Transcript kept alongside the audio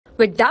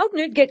With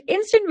Doubtnut, get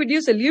instant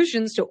video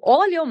solutions to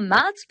all your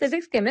maths,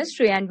 physics,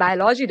 chemistry, and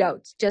biology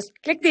doubts. Just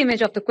click the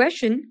image of the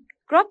question,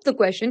 crop the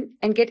question,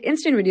 and get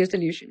instant video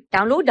solution.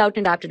 Download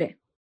Doubtnut app today.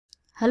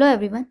 Hello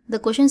everyone. The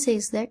question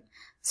says that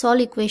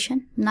solve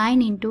equation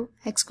 9 into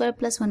x square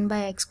plus 1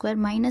 by x square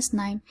minus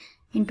 9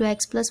 into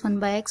x plus 1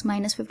 by x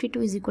minus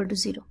 52 is equal to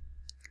 0.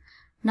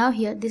 Now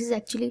here this is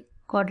actually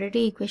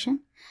quadratic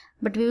equation,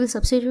 but we will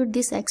substitute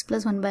this x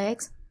plus 1 by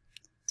x.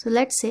 So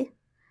let's say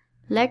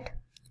let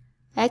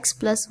x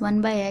plus 1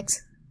 by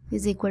x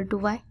is equal to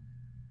y.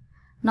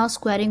 Now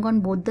squaring on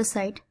both the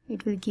side,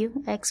 it will give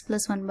x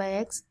plus 1 by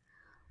x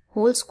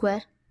whole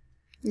square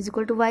is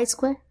equal to y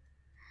square.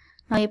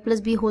 Now a plus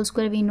b whole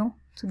square we know,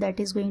 so that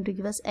is going to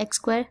give us x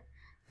square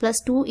plus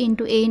 2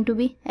 into a into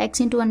b. X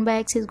into 1 by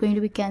x is going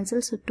to be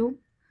cancelled, so 2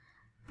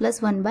 plus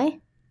 1 by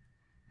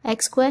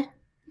x square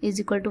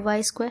is equal to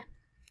y square.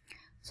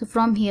 So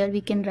from here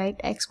we can write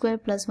x square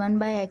plus 1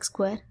 by x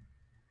square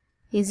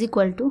is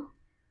equal to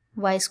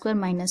y square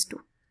minus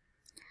 2.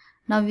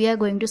 Now we are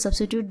going to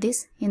substitute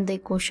this in the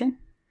equation.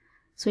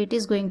 So it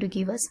is going to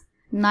give us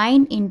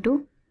 9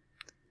 into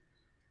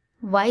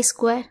y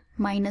square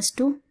minus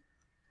 2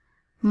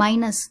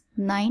 minus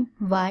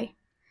 9y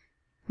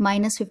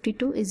minus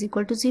 52 is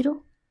equal to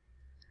 0.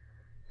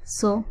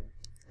 So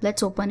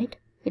let's open it.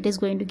 It is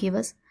going to give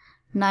us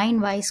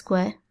 9y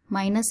square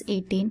minus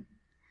 18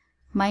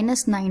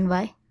 minus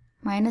 9y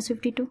minus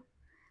 52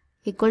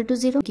 equal to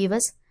 0. Give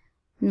us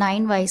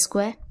 9y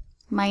square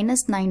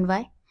minus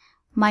 9y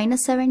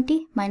minus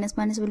 70, minus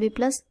minus will be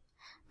plus.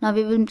 Now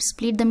we will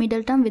split the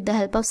middle term with the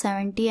help of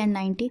 70 and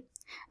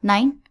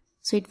 9.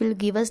 So it will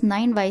give us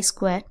 9y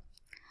square.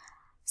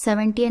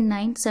 70 and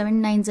 9,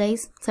 7 9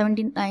 is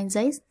 79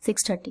 is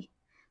 630.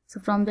 So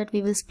from that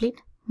we will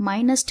split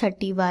minus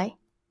 30y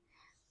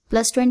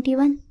plus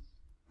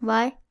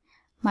 21y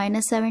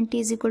minus 70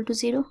 is equal to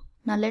 0.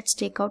 Now let's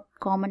take out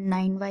common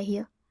 9y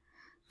here.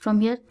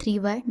 From here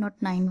 3y, not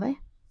 9y.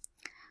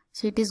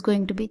 So it is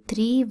going to be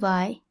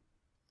 3y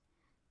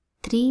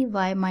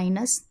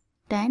minus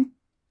 10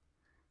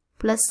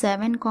 plus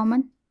 7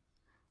 common.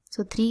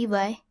 So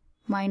 3y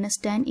minus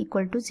 10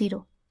 equal to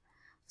 0.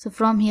 So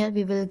from here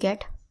we will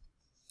get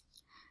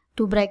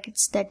two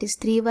brackets, that is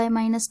 3y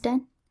minus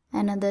 10,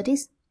 another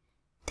is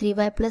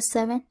 3y plus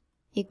 7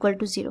 equal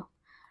to 0.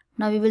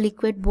 Now we will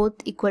equate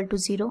both equal to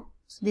 0.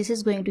 So this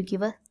is going to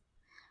give us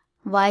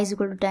y is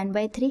equal to 10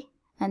 by 3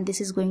 and this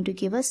is going to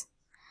give us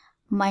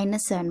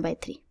minus 7 by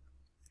 3.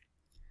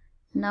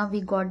 Now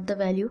we got the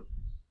value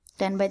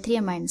 10 by 3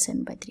 and minus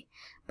 7 by 3.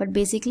 But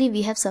basically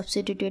we have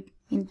substituted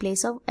in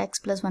place of x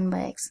plus 1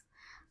 by x.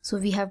 So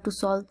we have to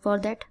solve for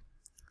that.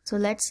 So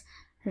let's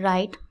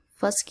write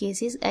first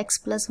case is x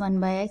plus 1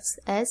 by x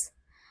as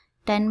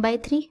 10 by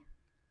 3.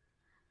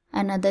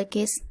 Another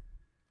case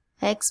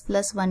x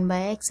plus 1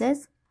 by x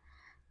as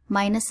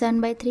minus 7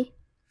 by 3.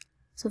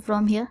 So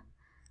from here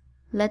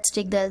let's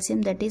take the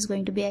LCM, that is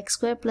going to be x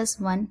square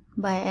plus 1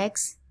 by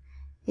x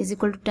is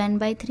equal to 10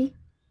 by 3.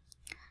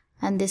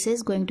 And this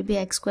is going to be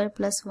x square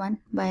plus 1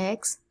 by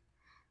x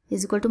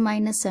is equal to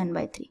minus 7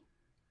 by 3.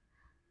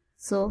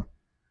 So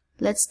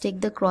let's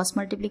take the cross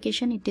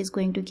multiplication. It is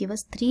going to give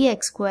us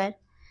 3x square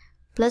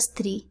plus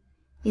 3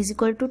 is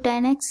equal to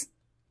 10x,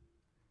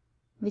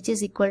 which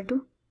is equal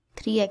to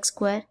 3x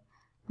square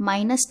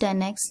minus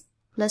 10x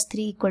plus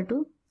 3 equal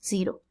to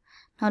 0.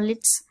 Now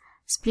let's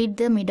split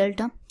the middle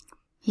term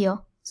here.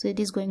 So it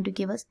is going to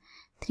give us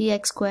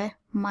 3x square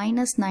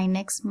minus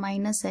 9x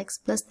minus x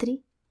plus 3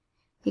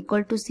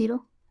 equal to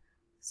 0.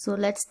 So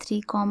let's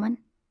 3 common,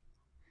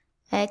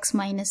 x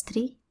minus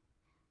 3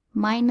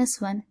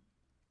 minus 1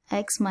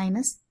 x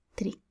minus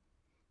 3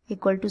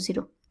 equal to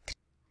 0.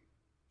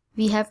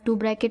 We have two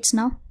brackets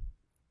now,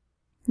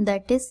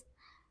 that is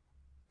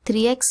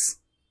 3x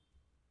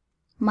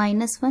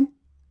minus 1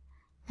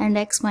 and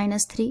x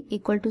minus 3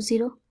 equal to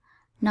 0.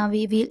 Now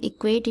we will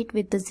equate it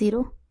with the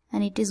 0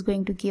 and it is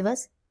going to give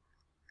us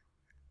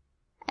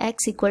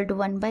x equal to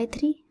 1 by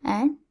 3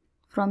 and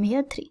from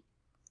here 3.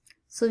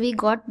 So we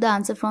got the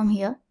answer from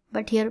here,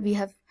 but here we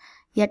have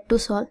yet to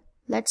solve.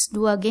 Let's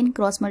do again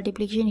cross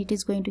multiplication. It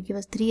is going to give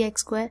us 3x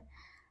square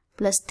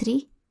plus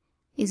 3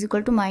 is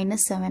equal to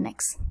minus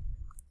 7x.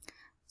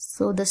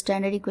 So the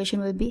standard equation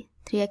will be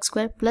 3x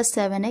square plus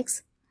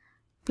 7x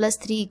plus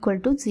 3 equal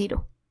to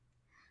 0.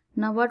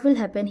 Now what will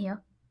happen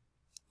here?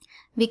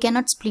 We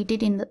cannot split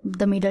it in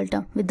the middle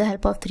term with the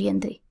help of 3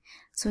 and 3.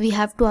 So we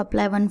have to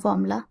apply one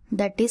formula,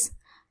 that is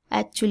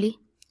actually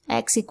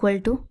x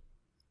equal to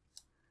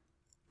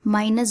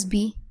minus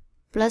b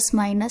plus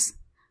minus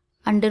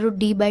under root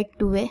d by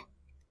 2a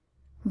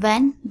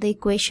when the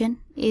equation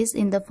is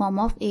in the form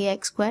of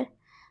ax square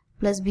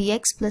plus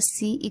bx plus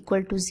c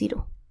equal to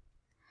 0,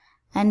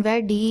 and where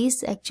d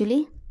is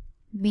actually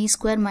b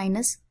square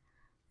minus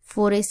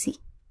 4ac.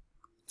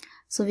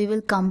 So we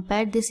will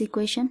compare this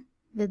equation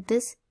with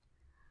this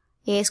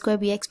a square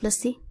bx plus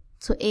c.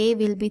 So a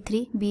will be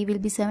 3, b will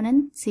be 7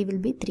 and c will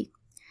be 3.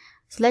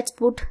 So let's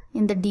put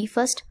in the d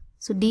first.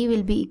 So d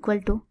will be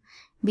equal to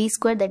b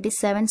square, that is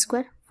 7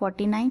 square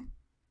 49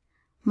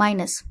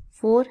 minus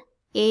 4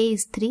 A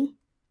is 3,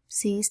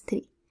 C is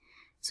 3.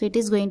 So it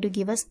is going to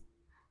give us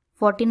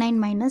 49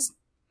 minus,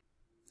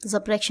 the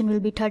subtraction will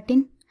be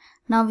 13.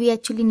 Now we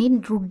actually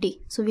need root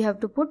D. So we have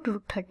to put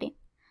root 13.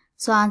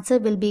 So answer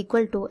will be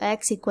equal to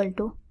x equal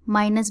to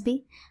minus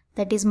b,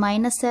 that is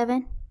minus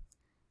 7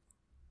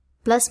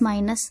 plus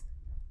minus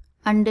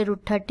under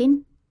root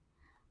 13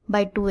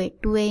 by 2a.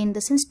 2a in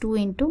the sense 2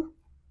 into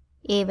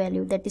a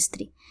value, that is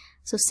 3.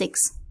 So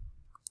 6.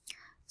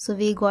 So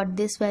we got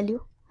this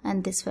value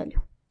and this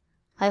value.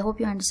 I hope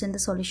you understand the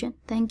solution.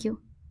 Thank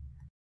you.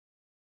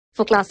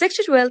 For class 6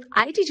 to 12,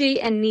 IIT JEE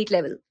and NEET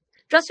level.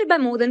 Trusted by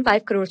more than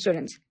 5 crore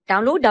students.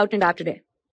 Download Doubtnut app today.